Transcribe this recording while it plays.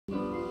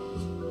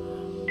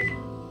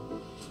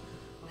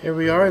Here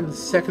we are in the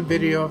second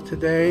video of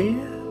today.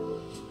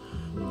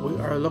 We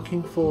are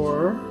looking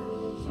for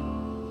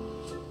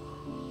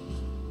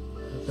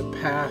the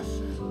path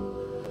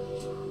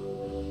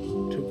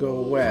to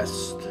go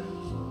west.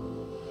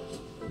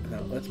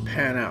 Now let's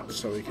pan out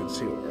so we can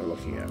see what we're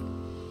looking at.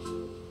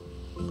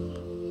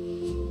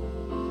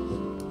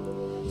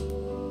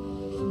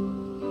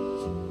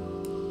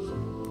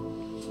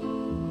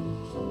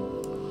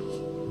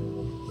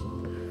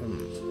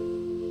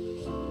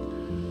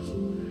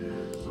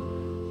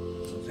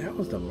 That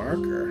was the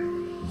marker.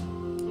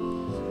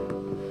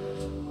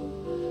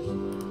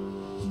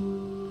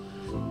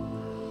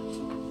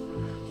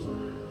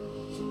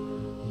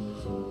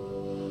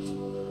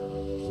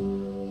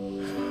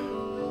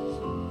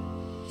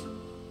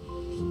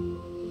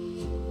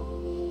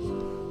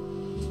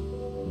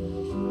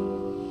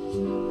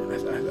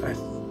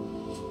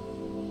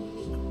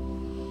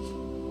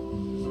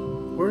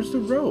 Where's the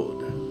road?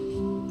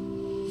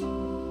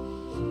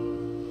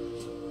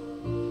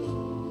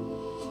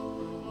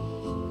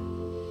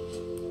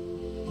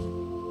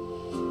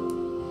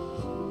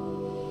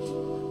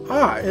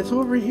 Ah, it's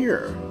over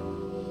here.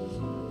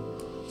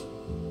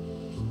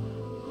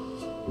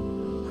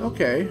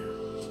 Okay.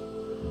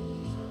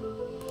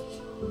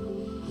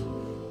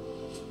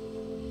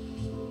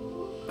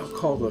 I'll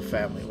call the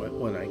family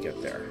when I get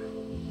there.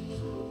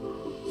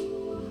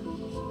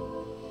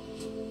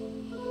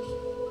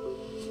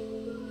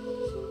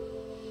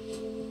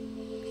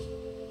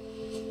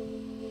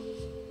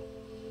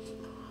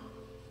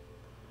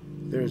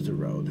 There's the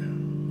road.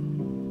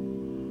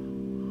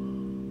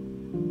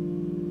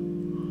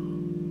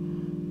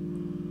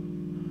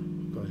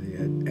 Go to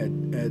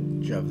the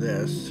edge of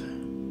this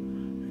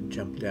and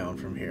jump down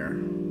from here.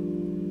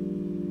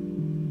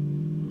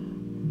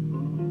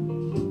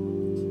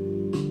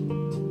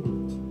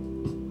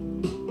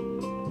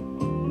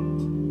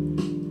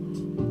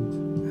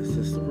 Is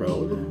this the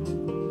road?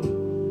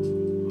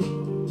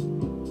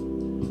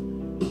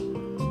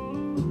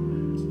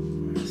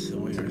 So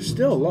we are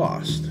still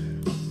lost.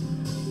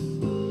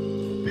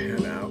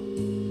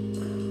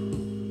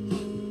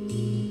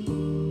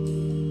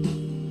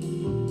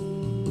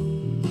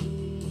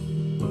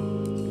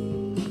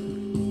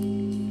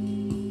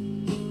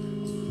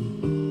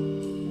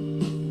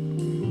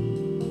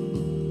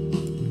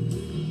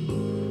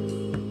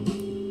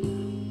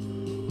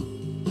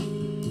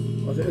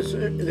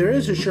 There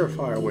is a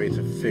surefire way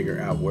to figure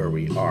out where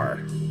we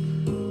are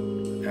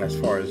as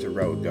far as the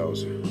road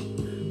goes.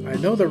 I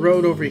know the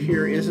road over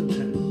here isn't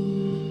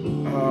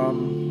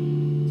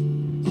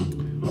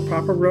a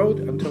proper road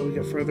until we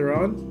get further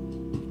on.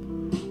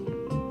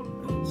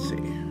 Let's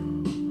see.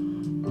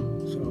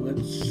 So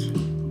let's...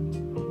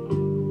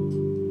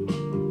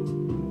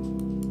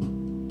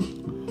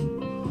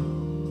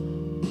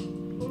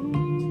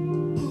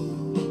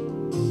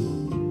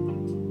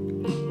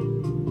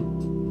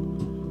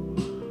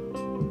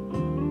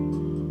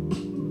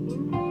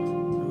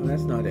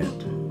 That's not it.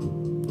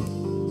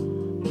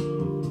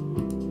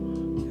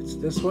 It's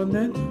this one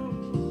then?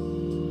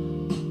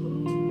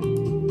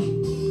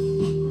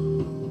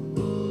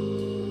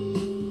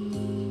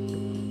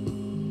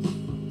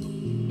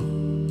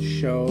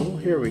 Show.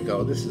 Here we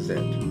go. This is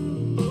it.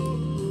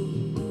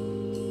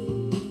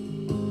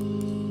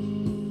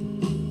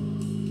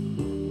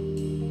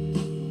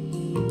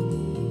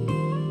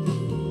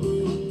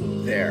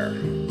 There.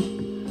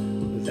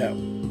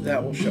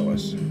 That will show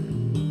us.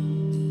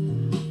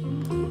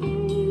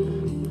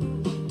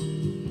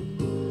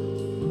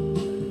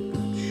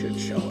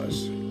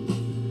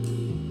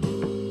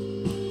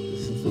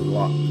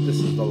 This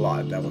is the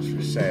lot that was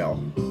for sale.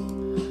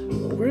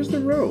 But where's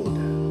the road?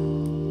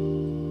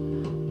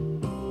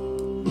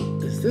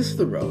 Is this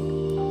the road?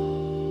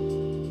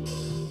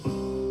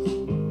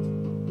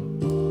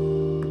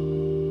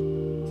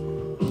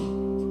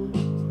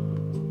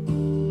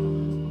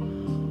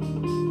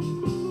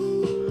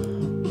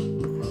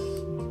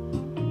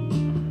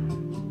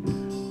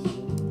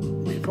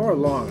 Before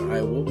long,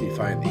 I will be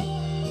finding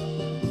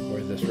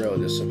where this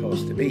road is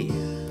supposed to be.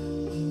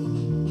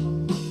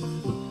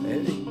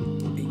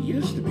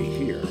 Used to be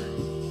here.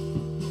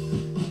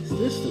 Is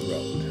this the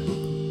road?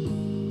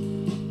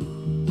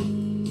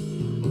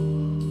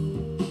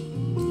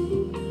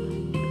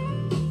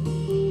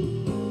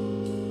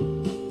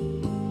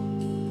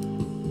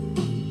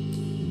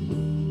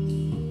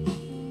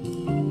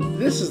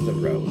 This is the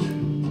road.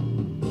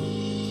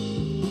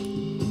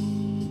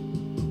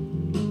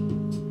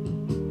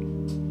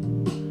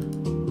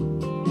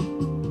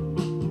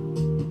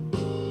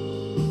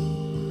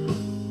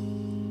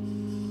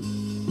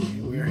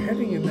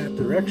 Heading in that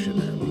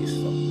direction at least,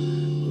 so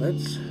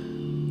let's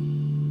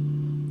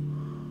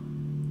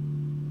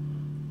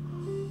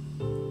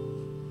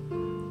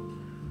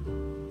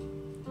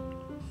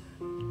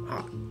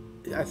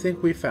I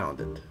think we found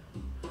it.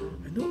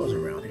 I knew it was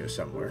around here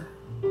somewhere.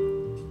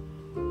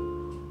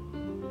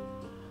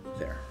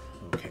 There.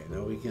 Okay,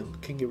 now we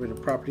can get rid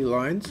of property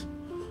lines,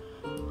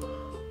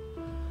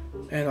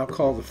 and I'll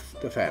call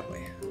the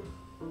family.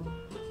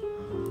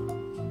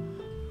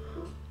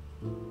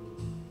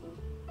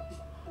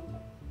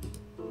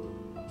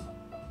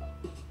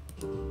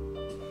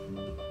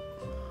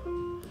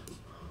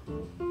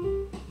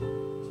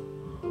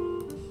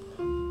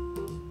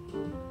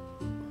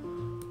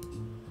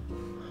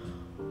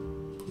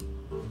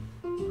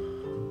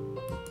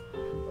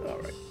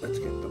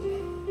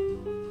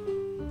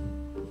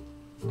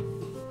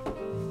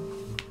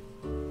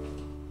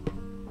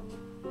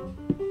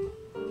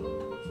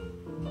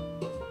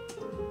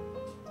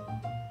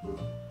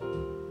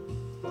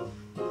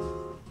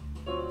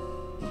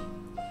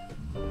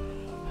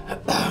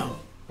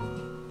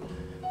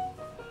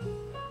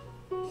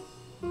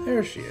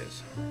 there she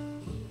is.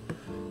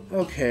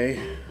 Okay.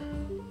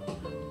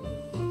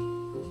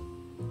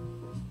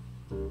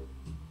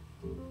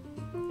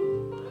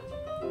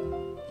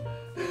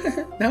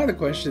 Now the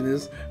question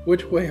is,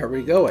 which way are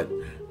we going?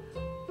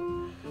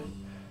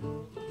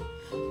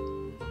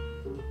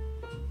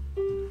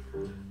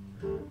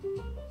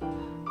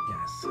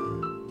 Yes.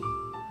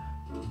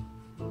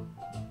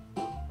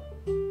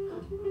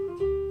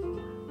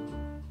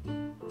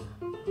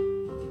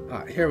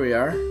 Ah, here we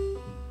are.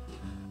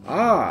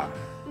 Ah!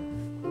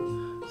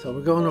 So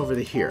we're going over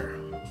to here.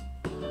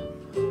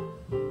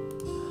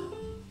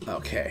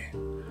 Okay.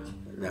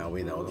 Now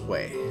we know the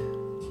way.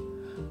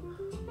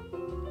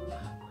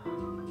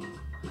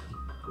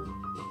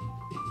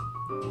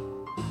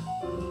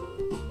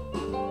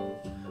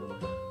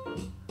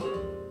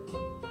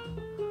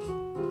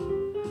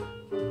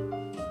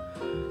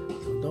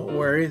 Don't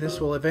worry,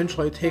 this will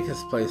eventually take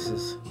us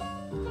places.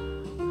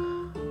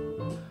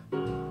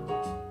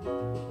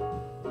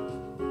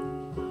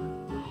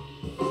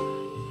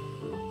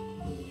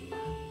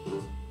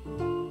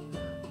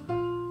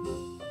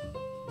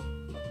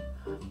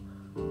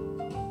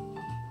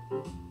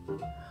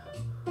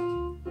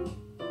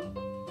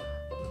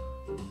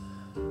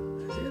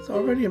 See, it's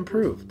already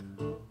improved.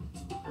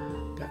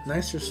 Got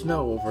nicer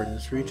snow over in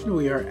this region.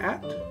 We are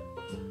at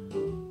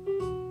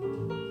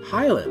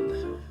Highland.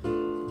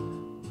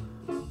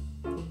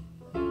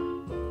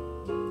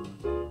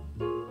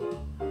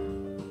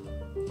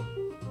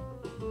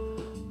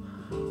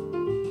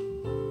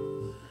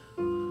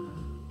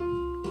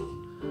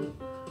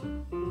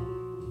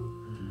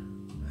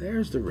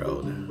 There's the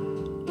road.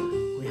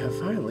 We have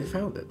finally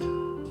found it.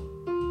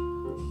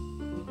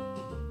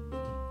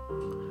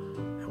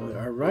 And we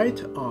are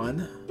right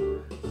on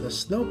the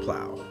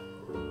snowplow.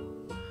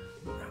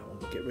 Now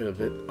we'll get rid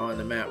of it on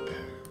the map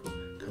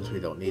because we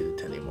don't need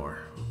it anymore.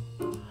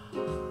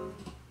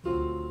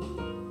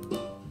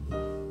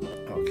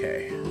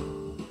 Okay.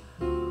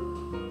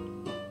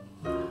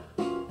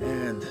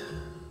 And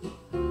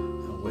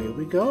away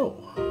we go.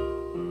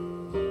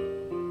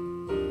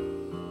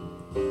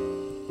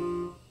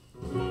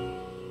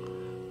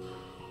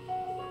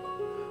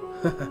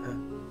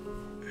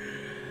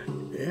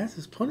 Yes,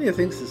 there's plenty of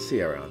things to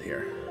see around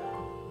here.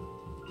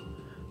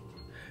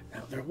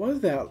 Now, there was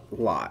that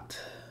lot.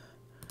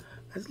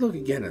 Let's look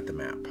again at the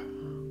map.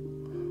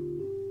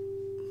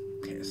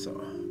 Okay,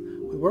 so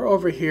we were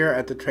over here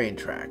at the train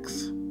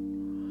tracks.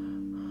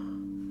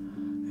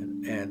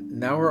 And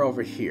now we're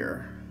over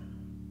here.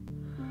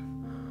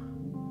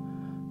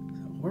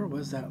 So where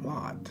was that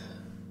lot?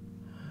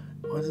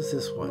 What is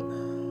this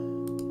one?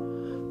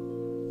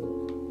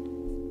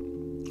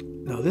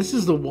 Now, this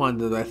is the one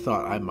that I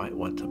thought I might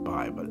want to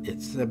buy, but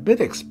it's a bit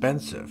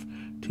expensive.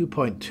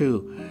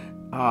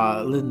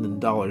 2.2 Linden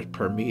dollars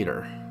per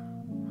meter.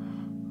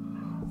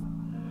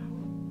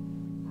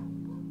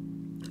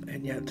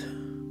 And yet,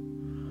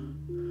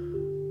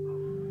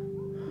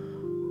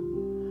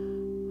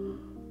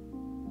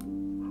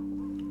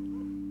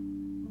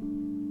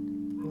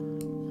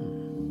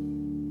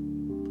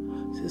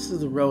 this is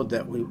the road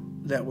that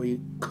we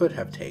could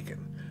have taken,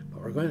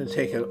 but we're going to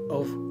take it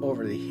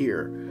over to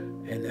here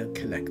and then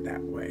connect that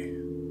way.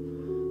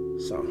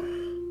 So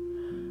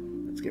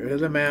let's get rid of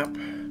the map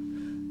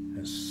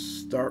and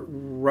start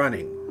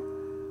running.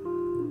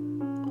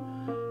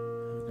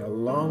 Got a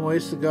long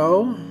ways to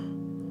go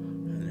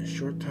and a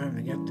short time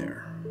to get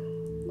there.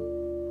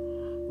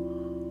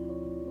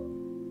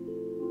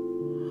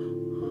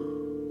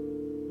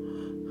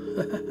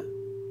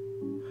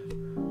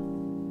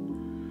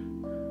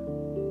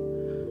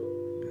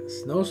 Got a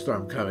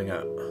snowstorm coming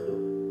up.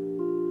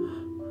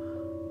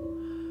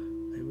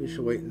 We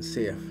should wait and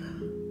see if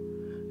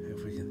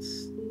we can.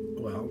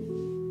 Well,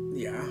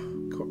 yeah,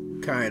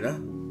 kinda.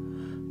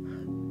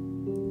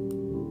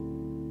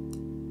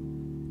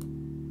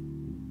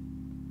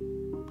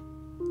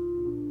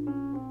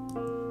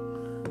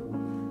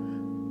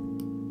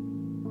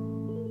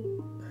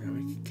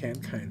 We can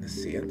kind of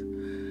see it.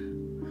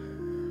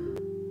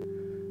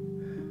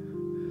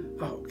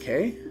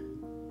 Okay.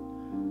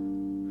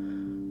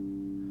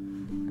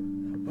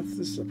 What's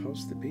this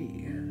supposed to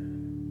be?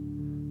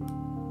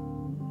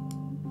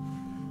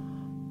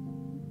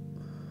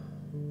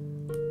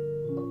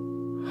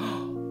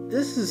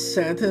 This is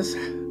Santa's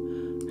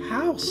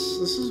house.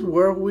 This is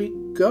where we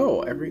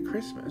go every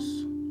Christmas.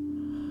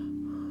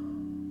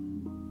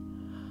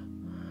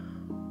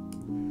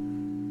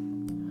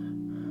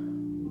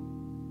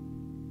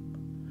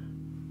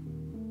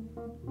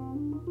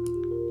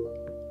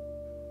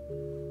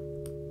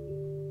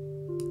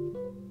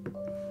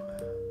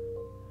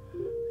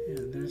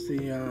 And there's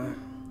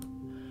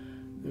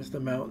the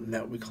mountain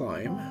that we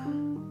climb.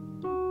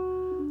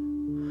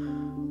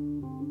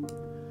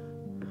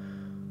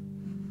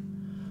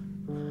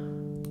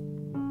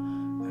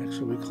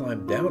 We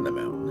climbed down the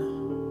mountain.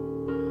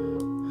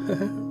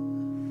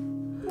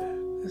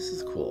 This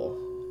is cool.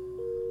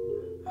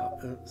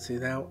 See,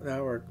 now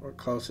we're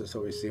closer,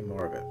 so we see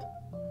more of it.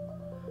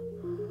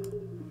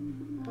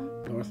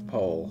 North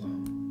Pole.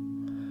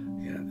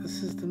 Yeah,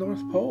 this is the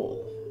North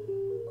Pole.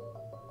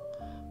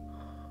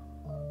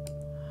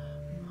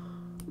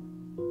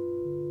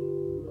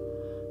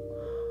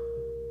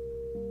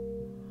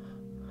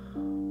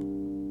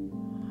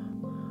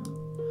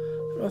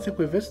 don't think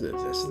we visited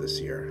this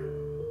year.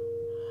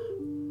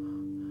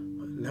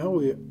 Now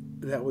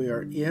that we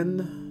are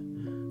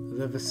in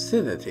the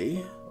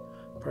vicinity,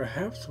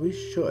 perhaps we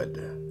should.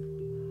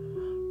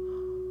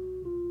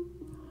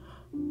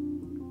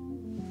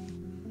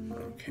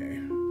 Okay,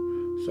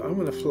 so I'm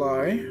gonna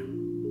fly,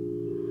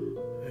 and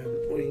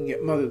we can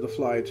get Mother to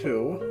fly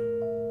too.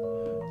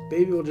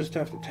 Baby will just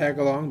have to tag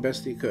along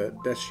best she could.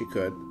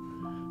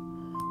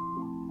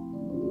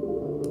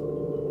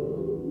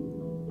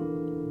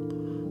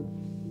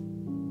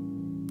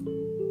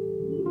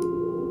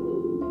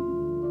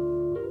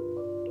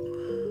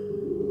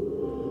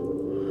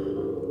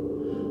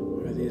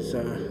 Are these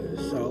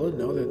solid?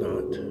 No, they're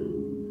not.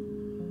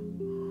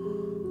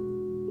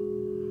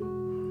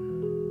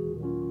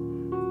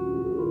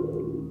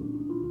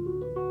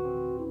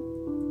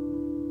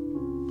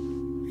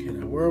 Okay,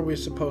 now where are we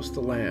supposed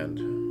to land?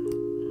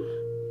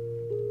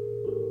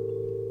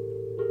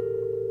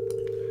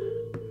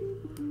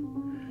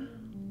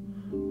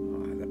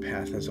 The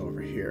path is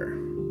over here.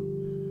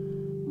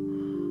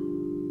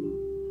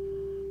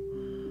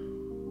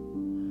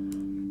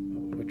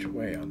 Which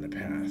way on the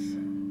path?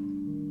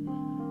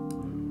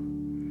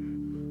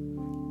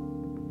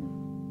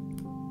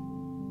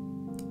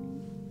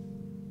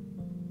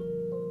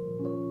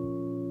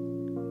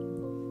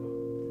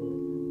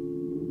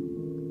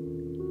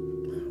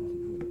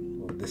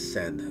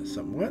 Descend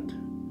somewhat.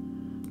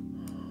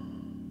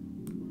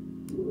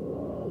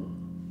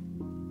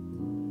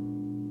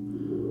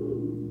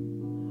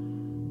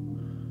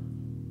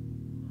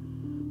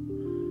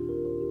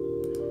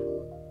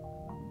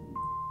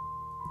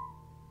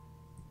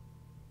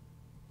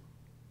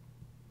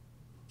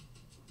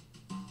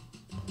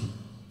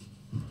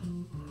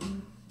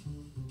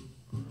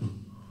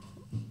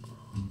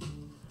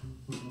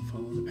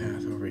 Follow the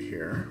path over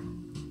here.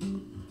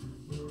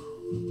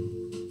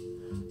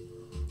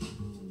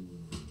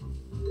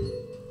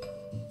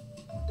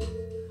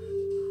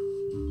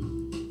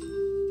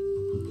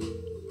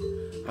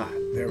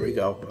 There we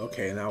go.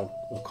 Okay, now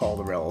we'll call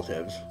the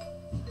relatives.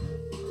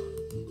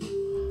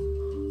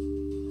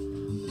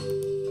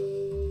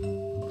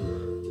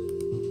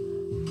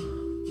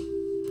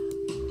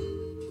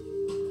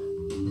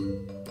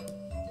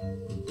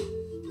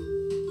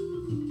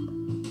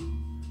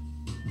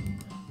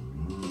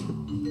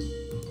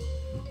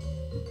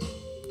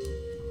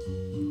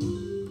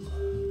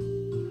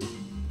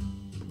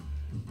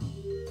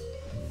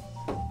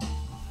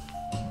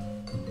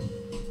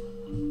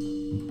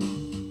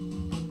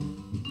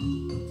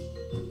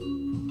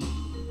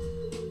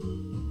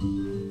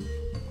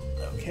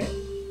 Okay,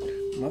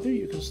 Mother,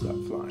 you can stop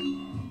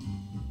flying.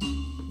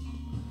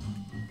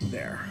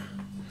 There.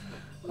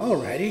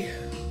 Alrighty.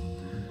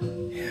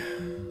 Yeah.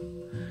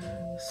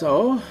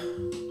 So,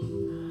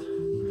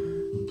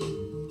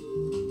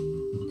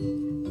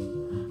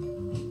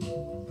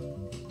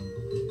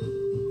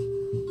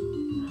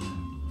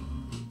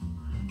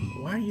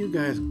 why are you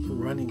guys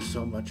running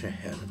so much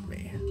ahead of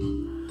me?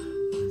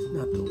 That's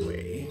not the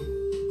way.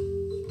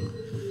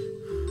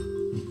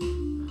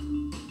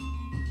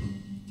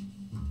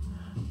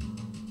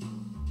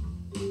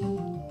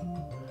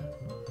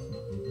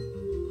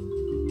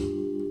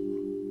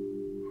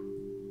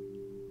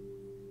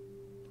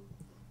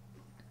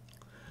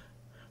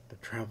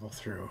 Travel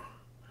through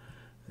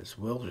this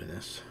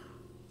wilderness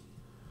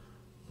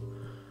in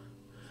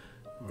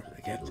order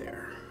to get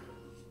there.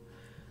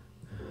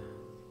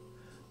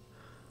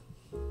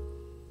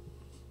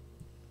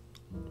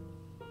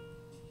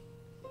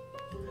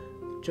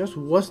 Just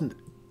wasn't,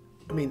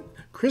 I mean,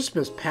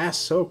 Christmas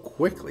passed so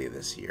quickly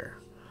this year.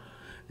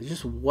 There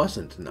just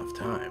wasn't enough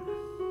time.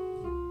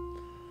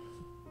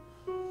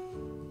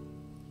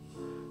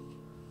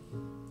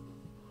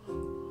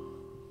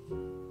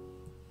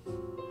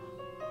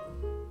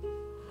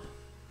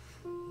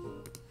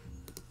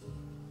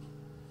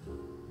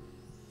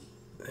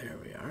 There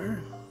we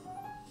are.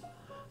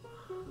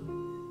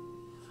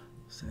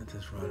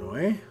 Santa's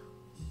runway.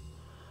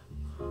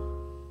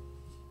 We'll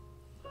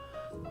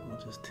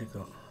just take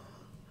a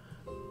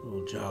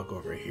little jog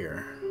over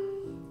here.